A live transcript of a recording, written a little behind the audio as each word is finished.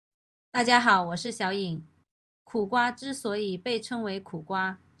大家好，我是小颖。苦瓜之所以被称为苦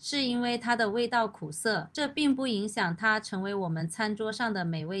瓜，是因为它的味道苦涩，这并不影响它成为我们餐桌上的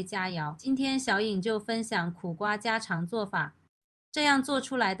美味佳肴。今天小颖就分享苦瓜家常做法，这样做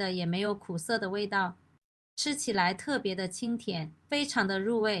出来的也没有苦涩的味道，吃起来特别的清甜，非常的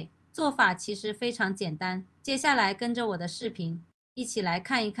入味。做法其实非常简单，接下来跟着我的视频，一起来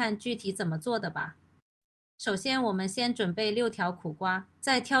看一看具体怎么做的吧。首先，我们先准备6条苦瓜。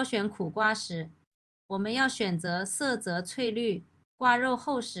在挑选苦瓜时，我们要选择色泽翠绿、瓜肉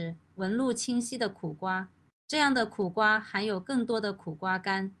厚实、纹路清晰的苦瓜。这样的苦瓜含有更多的苦瓜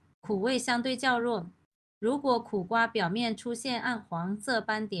苷，苦味相对较弱。如果苦瓜表面出现暗黄色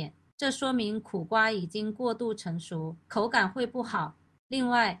斑点，这说明苦瓜已经过度成熟，口感会不好。另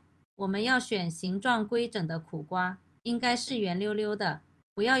外，我们要选形状规整的苦瓜，应该是圆溜溜的，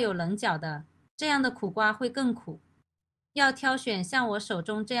不要有棱角的。这样的苦瓜会更苦，要挑选像我手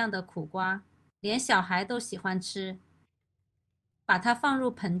中这样的苦瓜，连小孩都喜欢吃。把它放入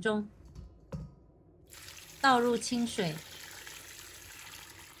盆中，倒入清水，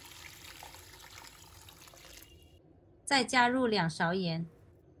再加入2勺盐。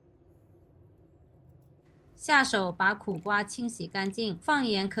下手把苦瓜清洗干净，放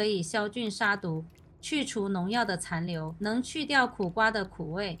盐可以消菌杀毒，去除农药的残留，能去掉苦瓜的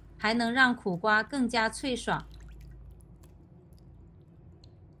苦味，还能让苦瓜更加脆爽。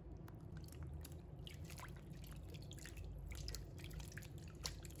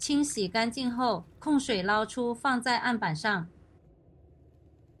清洗干净后，控水捞出，放在案板上。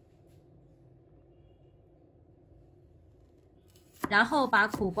然后把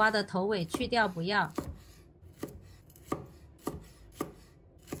苦瓜的头尾去掉，不要。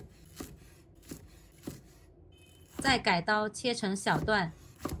再改刀切成小段。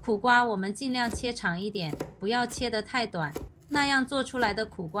苦瓜我们尽量切长一点，不要切得太短，那样做出来的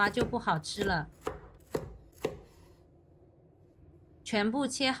苦瓜就不好吃了。全部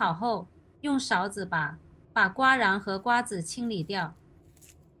切好后，用勺子把瓜瓤和瓜子清理掉。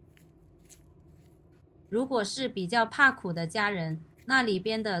如果是比较怕苦的家人，那里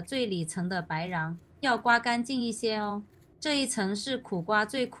边的最里层的白瓤要刮干净一些哦，这一层是苦瓜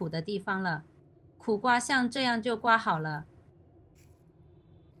最苦的地方了。苦瓜像这样就刮好了。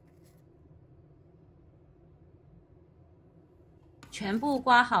全部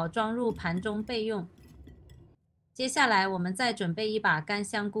刮好，装入盘中备用。接下来我们再准备一把干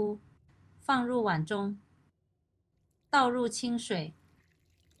香菇，放入碗中，倒入清水，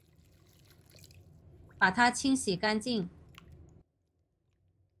把它清洗干净。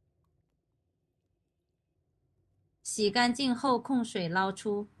洗干净后控水捞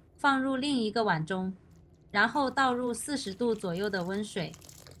出，放入另一个碗中，然后倒入40度左右的温水。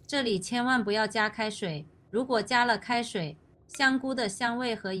这里千万不要加开水，如果加了开水，香菇的香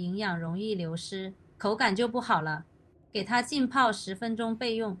味和营养容易流失，口感就不好了。给它浸泡10分钟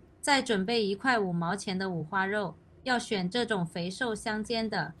备用。再准备1块5毛钱的五花肉，要选这种肥瘦相间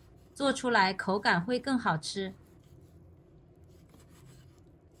的，做出来口感会更好吃。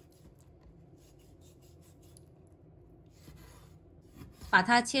把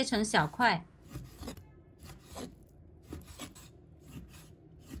它切成小块，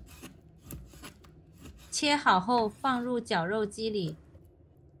切好后放入绞肉机里，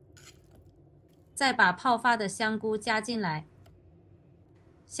再把泡发的香菇加进来，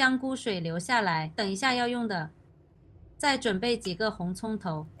香菇水流下来，等一下要用的。再准备几个红葱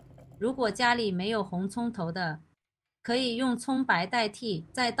头，如果家里没有红葱头的，可以用葱白代替。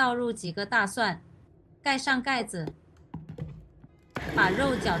再倒入几个大蒜，盖上盖子，把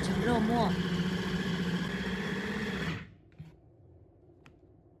肉搅成肉末，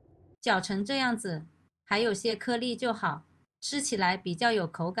搅成这样子，还有些颗粒就好，吃起来比较有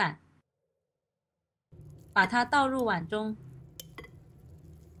口感。把它倒入碗中。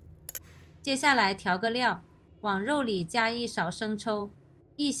接下来调个料，往肉里加1勺生抽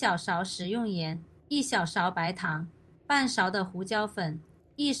，1小勺食用盐，1小勺白糖，半勺的胡椒粉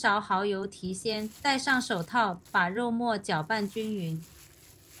，1勺蚝油提鲜。戴上手套，把肉末搅拌均匀。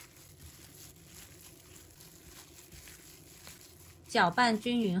搅拌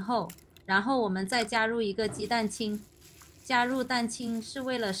均匀后，然后我们再加入1个鸡蛋清。加入蛋清是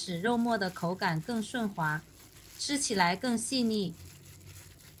为了使肉末的口感更顺滑，吃起来更细腻。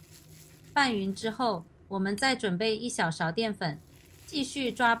拌匀之后，我们再准备1小勺淀粉，继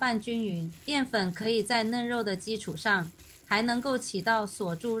续抓拌均匀。淀粉可以在嫩肉的基础上，还能够起到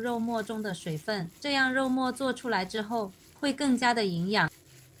锁住肉末中的水分，这样肉末做出来之后会更加的营养。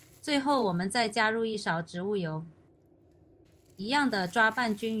最后我们再加入1勺植物油，一样的抓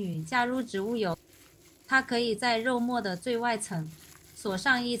拌均匀，加入植物油，它可以在肉末的最外层锁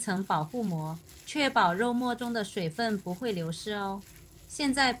上一层保护膜，确保肉末中的水分不会流失哦。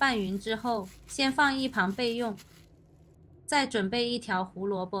现在拌匀之后，先放一旁备用。再准备一条胡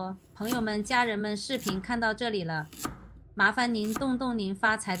萝卜。朋友们、家人们，视频看到这里了，麻烦您动动您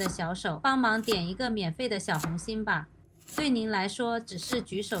发财的小手，帮忙点一个免费的小红心吧。对您来说只是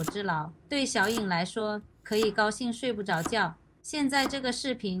举手之劳，对小颖来说可以高兴睡不着觉。现在这个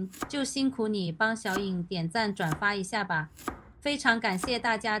视频就辛苦你帮小颖点赞转发一下吧，非常感谢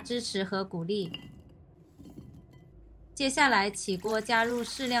大家支持和鼓励。接下来起锅加入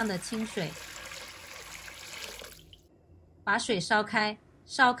适量的清水，把水烧开，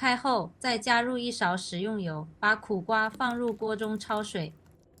烧开后再加入1勺食用油，把苦瓜放入锅中焯水。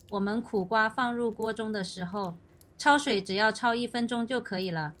我们苦瓜放入锅中的时候，焯水只要焯1分钟就可以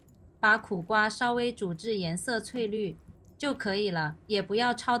了，把苦瓜稍微煮至颜色翠绿就可以了，也不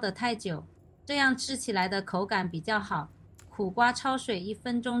要焯得太久，这样吃起来的口感比较好。苦瓜焯水1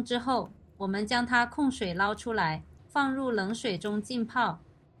分钟之后，我们将它控水捞出来，放入冷水中浸泡。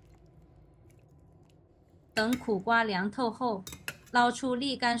等苦瓜凉透后，捞出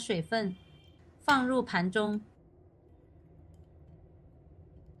沥干水分，放入盘中。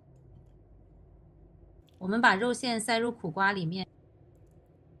我们把肉馅塞入苦瓜里面，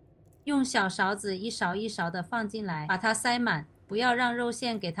用小勺子一勺一勺的放进来，把它塞满，不要让肉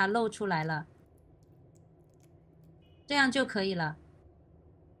馅给它露出来了，这样就可以了。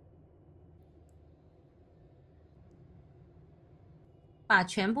把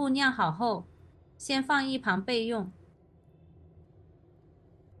全部酿好后，先放一旁备用。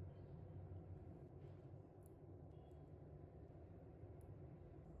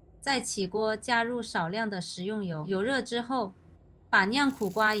再起锅加入少量的食用油，油热之后，把酿苦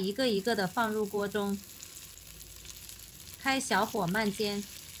瓜一个一个的放入锅中，开小火慢煎。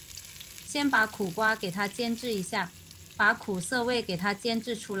先把苦瓜给它煎制一下，把苦涩味给它煎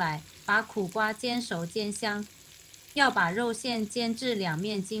制出来，把苦瓜煎熟煎香。要把肉馅煎至两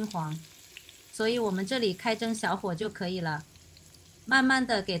面金黄，所以我们这里开蒸小火就可以了。慢慢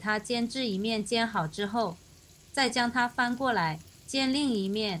的给它煎至一面煎好之后，再将它翻过来煎另一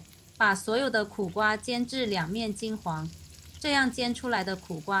面，把所有的苦瓜煎至两面金黄，这样煎出来的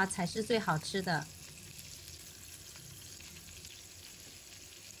苦瓜才是最好吃的。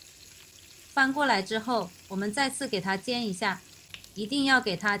翻过来之后，我们再次给它煎一下，一定要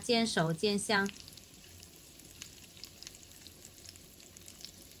给它煎熟煎香。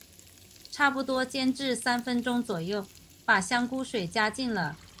差不多煎至3分钟左右，把香菇水加进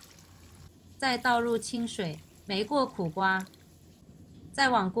了，再倒入清水，没过苦瓜，再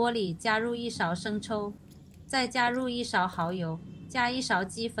往锅里加入1勺生抽，再加入1勺蚝油，加1勺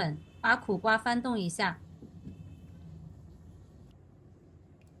鸡粉，把苦瓜翻动一下，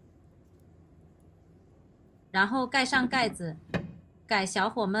然后盖上盖子，改小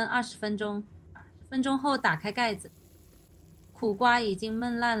火焖20分钟。20分钟后打开盖子，苦瓜已经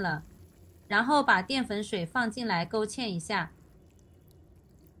焖烂了。然后把淀粉水放进来勾芡一下，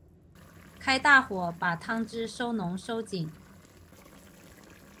开大火把汤汁收浓收紧，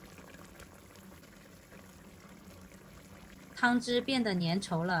汤汁变得粘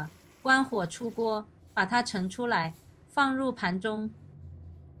稠了，关火出锅，把它盛出来，放入盘中。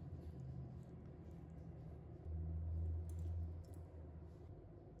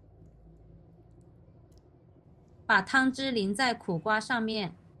把汤汁淋在苦瓜上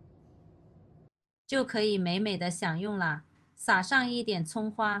面，就可以美美的享用啦。撒上一点葱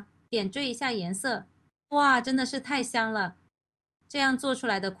花，点缀一下颜色，哇，真的是太香了！这样做出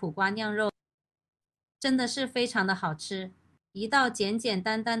来的苦瓜酿肉真的是非常的好吃。一道简简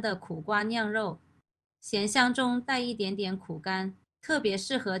单单的苦瓜酿肉，咸香中带一点点苦甘，特别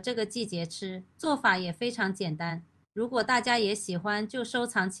适合这个季节吃。做法也非常简单，如果大家也喜欢，就收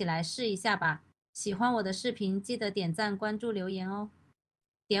藏起来试一下吧。喜欢我的视频，记得点赞、关注、留言哦。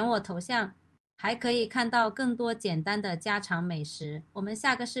点我头像，还可以看到更多简单的家常美食。我们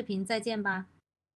下个视频再见吧。